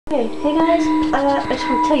Hey guys, I just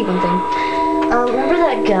want to tell you one thing. Remember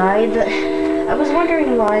that guy that... I was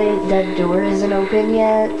wondering why that door isn't open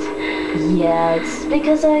yet? Yeah, it's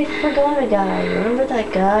because I forgot a guy. Remember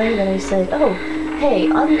that guy that I said, oh,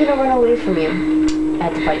 hey, I'm gonna run away from you. I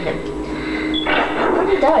had to fight him. I'm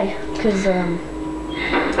gonna die, because, I'm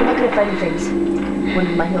not good at fighting things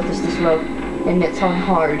when my health is this low, and it's on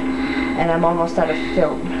hard, and I'm almost out of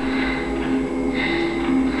film.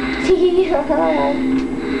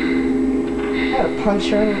 I would punch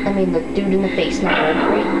her, the dude in the face, not her.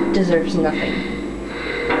 He deserves nothing.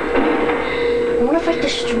 I want to fight the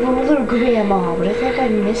stroller grandma, but I think I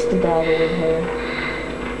missed the battle with her.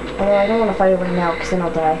 Although I don't want to fight her right now, because then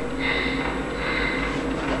I'll die.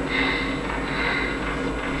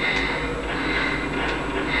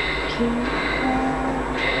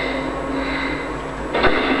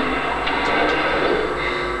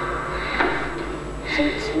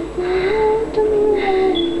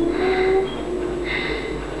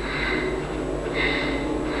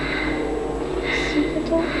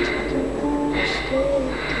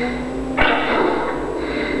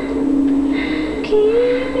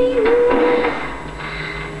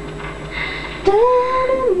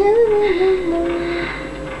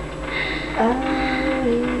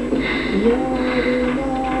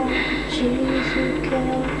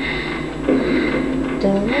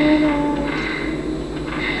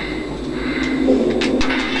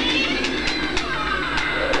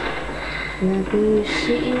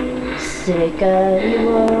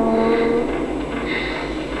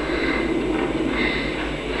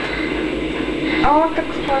 I want the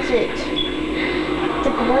closet. The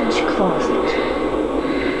Grudge closet.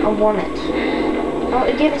 I want it. Oh,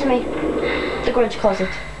 it gave it to me. The Grudge closet.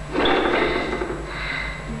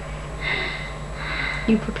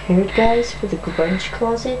 You prepared, guys, for the Grudge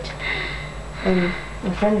closet? And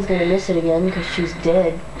my friend is gonna miss it again because she's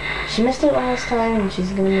dead. She missed it last time and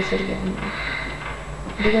she's gonna miss it again.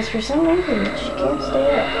 Because for some reason, she can't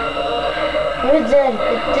stay up. Oh, it's dead.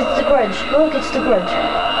 It's the Grudge. Look, it's the Grudge.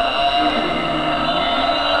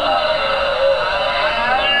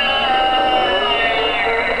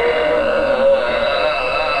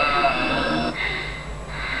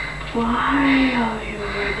 Why are you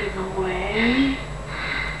running away?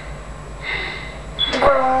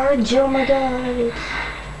 Grudge, oh my god,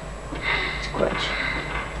 it's Grudge.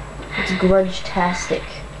 It's Grudge-tastic.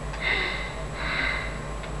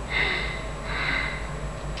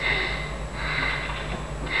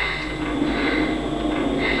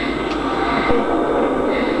 Okay,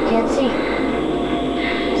 can't see.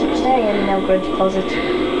 So stay in now, Grudge closet.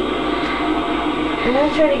 I'm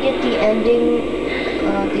gonna try to get the ending.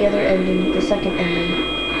 The other ending, the second ending.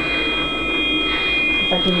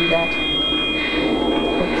 If I can do that.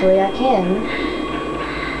 Hopefully I can.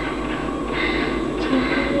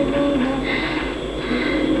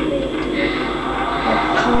 I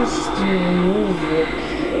paused the music.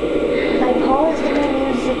 I paused the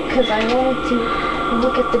music because I wanted to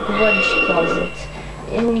look at the Grudge closet.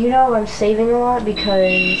 And you know I'm saving a lot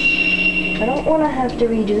because I don't want to have to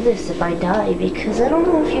redo this if I die, because I don't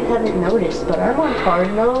know if you haven't noticed, but I'm on hard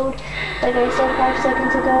mode, like I said 5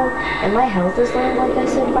 seconds ago, and my health is low, like I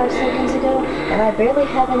said 5 seconds ago, and I barely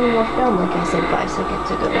have any more film, like I said 5 seconds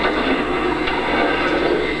ago.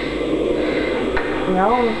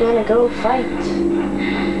 Now I'm gonna go fight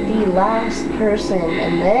the last person,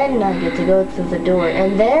 and then I get to go through the door,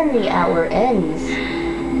 and then the hour ends.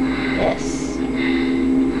 Yes.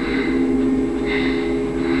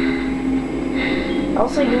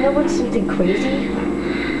 Also, you know what's something crazy?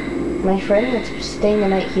 My friend that's staying the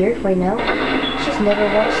night here right now, she's never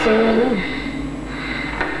watched Sailor Moon.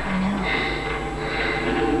 I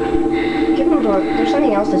know. Give him a there's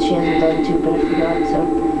something else that she hasn't done too, but I forgot, so.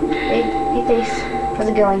 Hey face, how's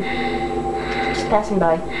it going? Just passing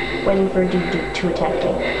by, waiting for a dude to attack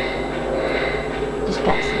me. Just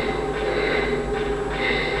passing.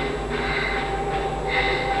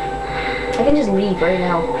 I can just leave right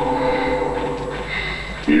now.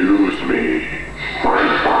 Use me. My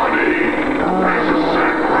body. I don't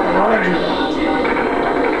want to do that.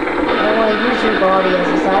 I don't want to use your body as a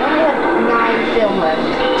side. I only have 9 film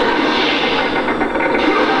left.